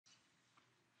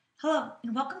Hello,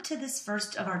 and welcome to this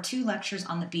first of our two lectures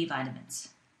on the B vitamins.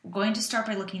 We're going to start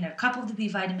by looking at a couple of the B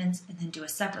vitamins and then do a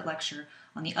separate lecture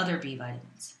on the other B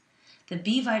vitamins. The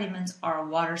B vitamins are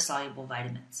water-soluble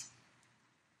vitamins.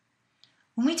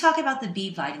 When we talk about the B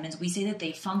vitamins, we say that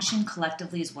they function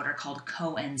collectively as what are called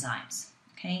coenzymes.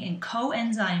 Okay, and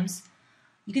coenzymes,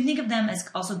 you can think of them as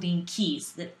also being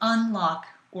keys that unlock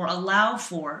or allow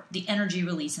for the energy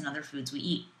release in other foods we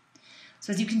eat.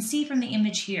 So as you can see from the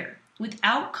image here,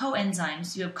 without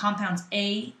coenzymes, you have compounds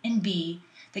A and B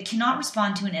that cannot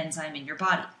respond to an enzyme in your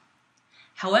body.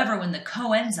 However, when the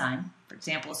coenzyme, for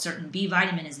example, a certain B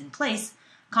vitamin is in place,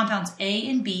 compounds A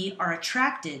and B are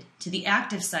attracted to the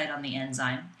active site on the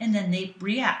enzyme, and then they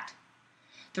react.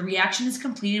 The reaction is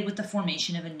completed with the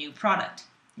formation of a new product.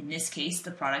 In this case,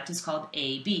 the product is called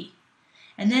AB.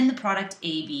 And then the product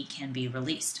AB can be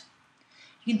released.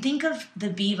 You can think of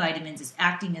the B vitamins as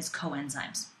acting as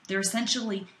coenzymes. They're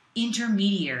essentially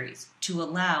intermediaries to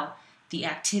allow the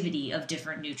activity of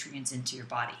different nutrients into your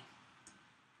body.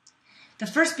 The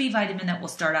first B vitamin that we'll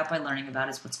start out by learning about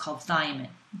is what's called thiamine.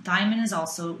 Thiamine is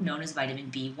also known as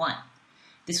vitamin B1.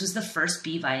 This was the first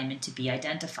B vitamin to be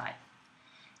identified.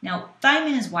 Now,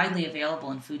 thiamine is widely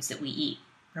available in foods that we eat.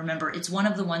 Remember, it's one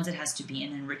of the ones that has to be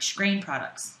in enriched grain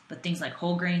products, but things like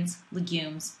whole grains,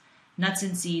 legumes, nuts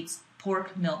and seeds,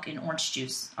 pork, milk, and orange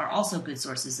juice are also good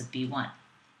sources of B1.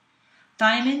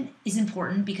 Thiamine is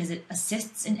important because it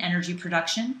assists in energy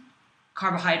production,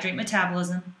 carbohydrate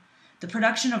metabolism, the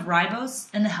production of ribose,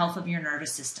 and the health of your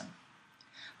nervous system.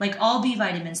 Like all B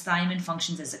vitamins, thiamine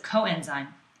functions as a coenzyme,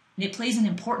 and it plays an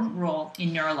important role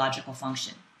in neurological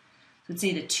function. So let's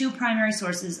say the two primary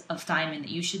sources of thiamine that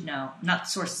you should know,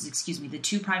 the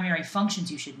two primary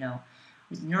functions you should know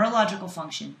is neurological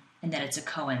function and that it's a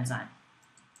coenzyme.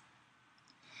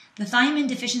 The thiamine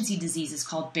deficiency disease is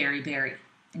called beriberi,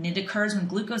 and it occurs when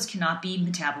glucose cannot be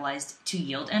metabolized to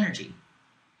yield energy.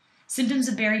 Symptoms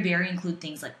of beriberi include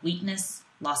things like weakness,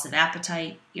 loss of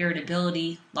appetite,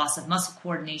 irritability, loss of muscle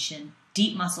coordination,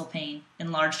 deep muscle pain,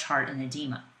 enlarged heart, and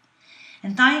edema.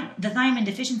 And the thiamine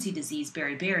deficiency disease,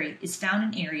 beriberi, is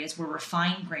found in areas where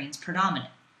refined grains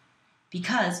predominate,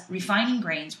 because refining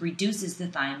grains reduces the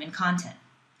thiamine content.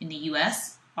 In the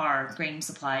U.S., our grain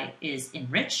supply is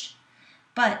enriched,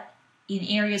 but in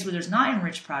areas where there's not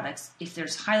enriched products, if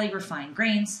there's highly refined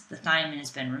grains, the thiamine has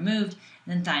been removed,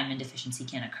 and then thiamine deficiency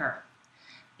can occur.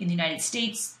 In the United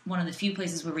States, one of the few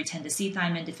places where we tend to see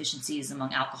thiamine deficiency is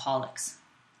among alcoholics.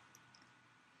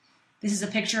 This is a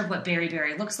picture of what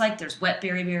beriberi looks like. There's wet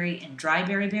beriberi and dry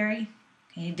beriberi.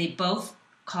 Okay, they both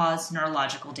cause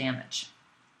neurological damage.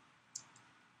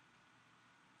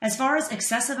 As far as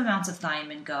excessive amounts of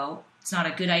thiamine go, it's not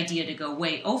a good idea to go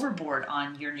way overboard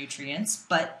on your nutrients,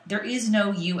 but there is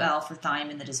no UL for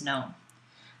thiamine that is known.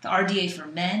 The RDA for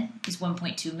men is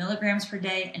 1.2 milligrams per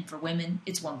day, and for women,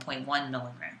 it's 1.1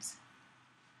 milligrams.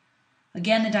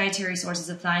 Again, the dietary sources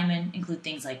of thiamine include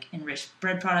things like enriched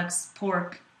bread products,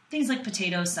 pork, things like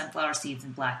potatoes, sunflower seeds,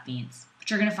 and black beans.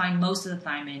 But you're going to find most of the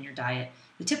thiamine in your diet,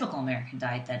 the typical American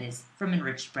diet that is, from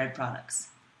enriched bread products.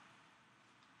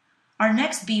 Our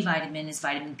next B vitamin is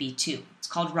vitamin B2. It's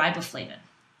called riboflavin.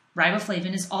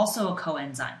 Riboflavin is also a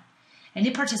coenzyme, and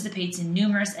it participates in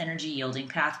numerous energy-yielding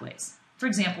pathways, for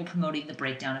example, promoting the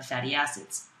breakdown of fatty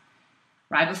acids.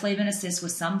 Riboflavin assists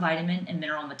with some vitamin and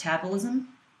mineral metabolism,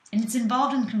 and it's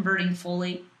involved in converting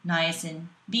folate, niacin,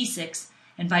 B6,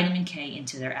 and vitamin K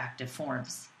into their active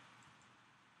forms.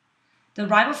 The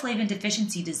riboflavin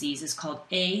deficiency disease is called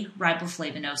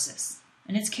ariboflavinosis,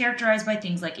 and it's characterized by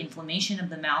things like inflammation of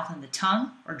the mouth and the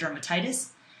tongue, or dermatitis,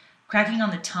 cracking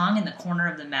on the tongue in the corner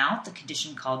of the mouth, a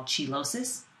condition called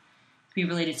cheilosis. It can be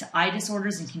related to eye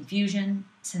disorders and confusion,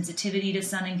 sensitivity to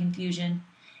sun and confusion,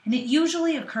 and it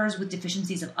usually occurs with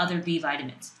deficiencies of other B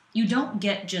vitamins. You don't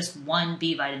get just one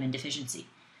B vitamin deficiency.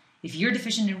 If you're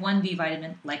deficient in one B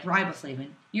vitamin, like riboflavin,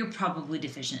 you're probably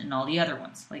deficient in all the other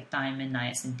ones, like thiamine,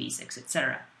 niacin, B6,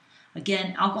 etc.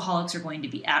 Again, alcoholics are going to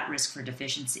be at risk for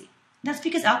deficiency. That's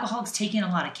because alcoholics take in a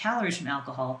lot of calories from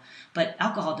alcohol, but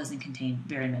alcohol doesn't contain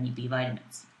very many B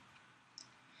vitamins.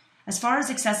 As far as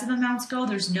excessive amounts go,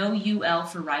 there's no UL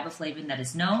for riboflavin that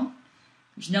is known.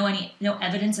 There's no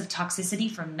evidence of toxicity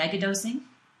from megadosing.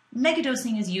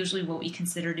 Megadosing is usually what we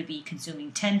consider to be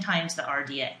consuming 10 times the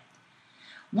RDA.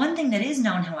 One thing that is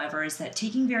known, however, is that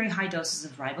taking very high doses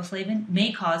of riboflavin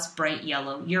may cause bright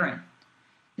yellow urine.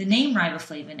 The name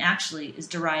riboflavin actually is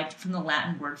derived from the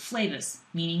Latin word flavus,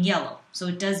 meaning yellow, so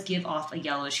it does give off a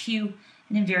yellowish hue,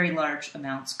 and in very large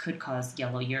amounts could cause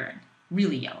yellow urine.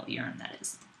 Really yellow urine, that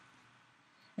is.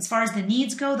 As far as the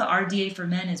needs go, the RDA for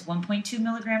men is 1.2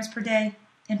 milligrams per day,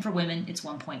 and for women it's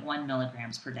 1.1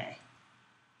 milligrams per day.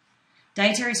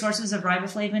 Dietary sources of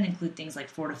riboflavin include things like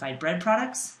fortified bread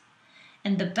products.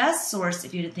 And the best source,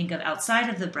 if you had to think of outside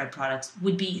of the bread products,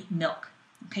 would be milk.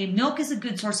 Okay, milk is a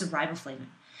good source of riboflavin.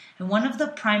 And one of the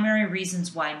primary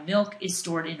reasons why milk is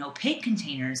stored in opaque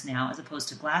containers now, as opposed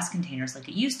to glass containers like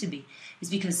it used to be, is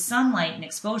because sunlight and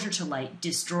exposure to light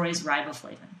destroys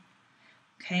riboflavin.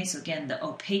 Okay, so again, the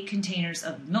opaque containers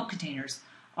of milk containers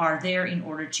are there in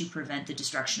order to prevent the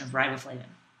destruction of riboflavin.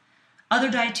 Other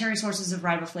dietary sources of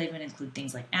riboflavin include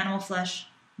things like animal flesh,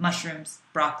 mushrooms,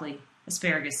 broccoli,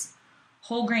 asparagus,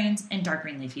 whole grains, and dark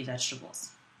green leafy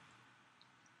vegetables.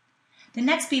 The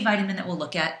next B vitamin that we'll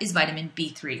look at is vitamin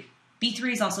B3.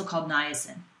 B3 is also called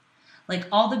niacin. Like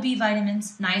all the B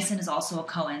vitamins, niacin is also a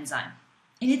coenzyme.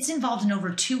 And it's involved in over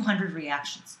 200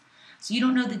 reactions. So you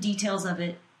don't know the details of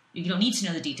it. You don't need to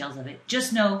know the details of it.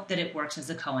 Just know that it works as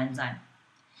a coenzyme.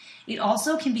 It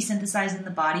also can be synthesized in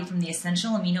the body from the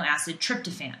essential amino acid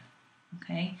tryptophan.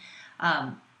 Okay?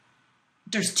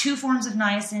 There's two forms of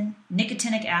niacin,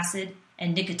 nicotinic acid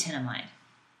and nicotinamide.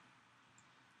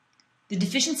 The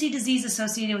deficiency disease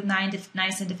associated with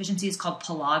niacin deficiency is called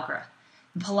pellagra.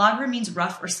 And pellagra means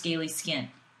rough or scaly skin.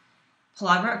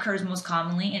 Pellagra occurs most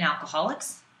commonly in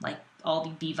alcoholics, like all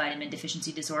the B vitamin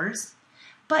deficiency disorders.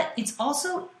 But it's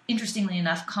also, interestingly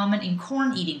enough, common in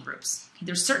corn-eating groups.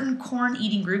 There's certain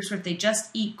corn-eating groups where if they just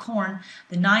eat corn,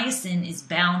 the niacin is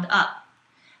bound up.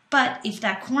 But if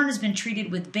that corn has been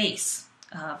treated with base,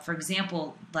 for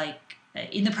example, like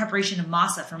in the preparation of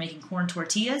masa for making corn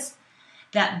tortillas,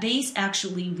 that base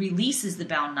actually releases the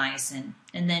bound niacin,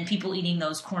 and then people eating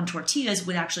those corn tortillas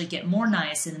would actually get more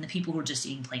niacin than the people who are just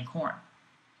eating plain corn.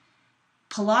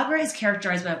 Pellagra is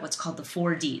characterized by what's called the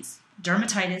 4 Ds: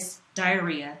 dermatitis,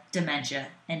 diarrhea, dementia,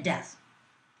 and death.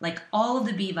 Like all of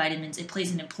the B vitamins, it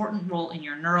plays an important role in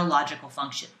your neurological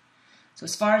function. So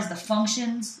as far as the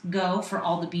functions go for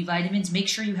all the B vitamins, make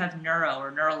sure you have neuro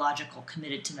or neurological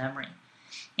committed to memory.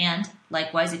 And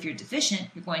likewise, if you're deficient,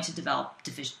 you're going to develop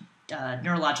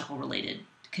neurological related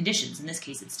conditions. In this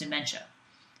case, it's dementia.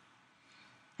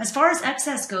 As far as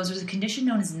excess goes, there's a condition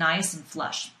known as niacin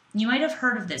flush. You might have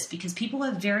heard of this because people who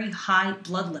have very high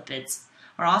blood lipids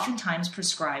are oftentimes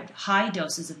prescribed high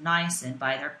doses of niacin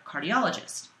by their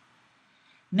cardiologist.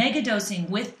 Megadosing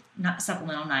with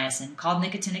supplemental niacin, called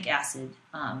nicotinic acid,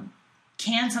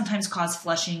 can sometimes cause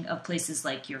flushing of places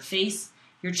like your face,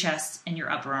 your chest, and your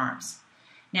upper arms.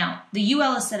 Now, the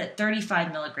UL is set at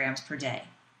 35 milligrams per day,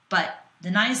 but the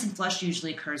niacin flush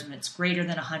usually occurs when it's greater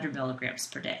than 100 milligrams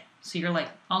per day. So you're like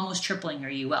almost tripling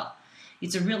your UL.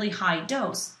 It's a really high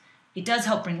dose. It does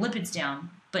help bring lipids down,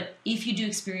 but if you do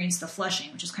experience the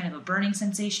flushing, which is kind of a burning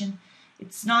sensation,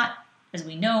 it's not, as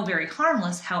we know, very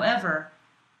harmless. However,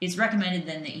 it's recommended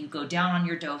then that you go down on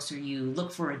your dose or you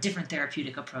look for a different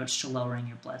therapeutic approach to lowering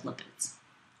your blood lipids.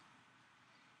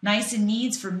 Niacin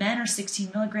needs for men are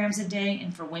 16 milligrams a day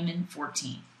and for women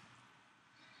 14.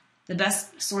 The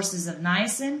best sources of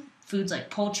niacin, foods like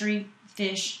poultry,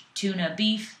 fish, tuna,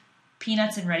 beef,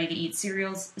 peanuts and ready-to-eat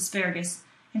cereals, asparagus,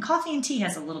 and coffee and tea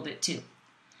has a little bit too.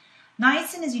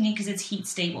 Niacin is unique because it's heat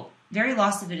stable. Very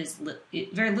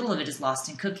little of it is lost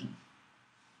in cooking.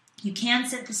 You can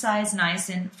synthesize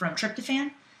niacin from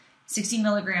tryptophan. 60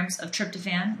 milligrams of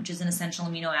tryptophan, which is an essential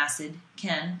amino acid,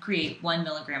 can create 1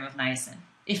 milligram of niacin,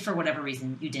 if for whatever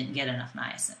reason you didn't get enough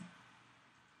niacin.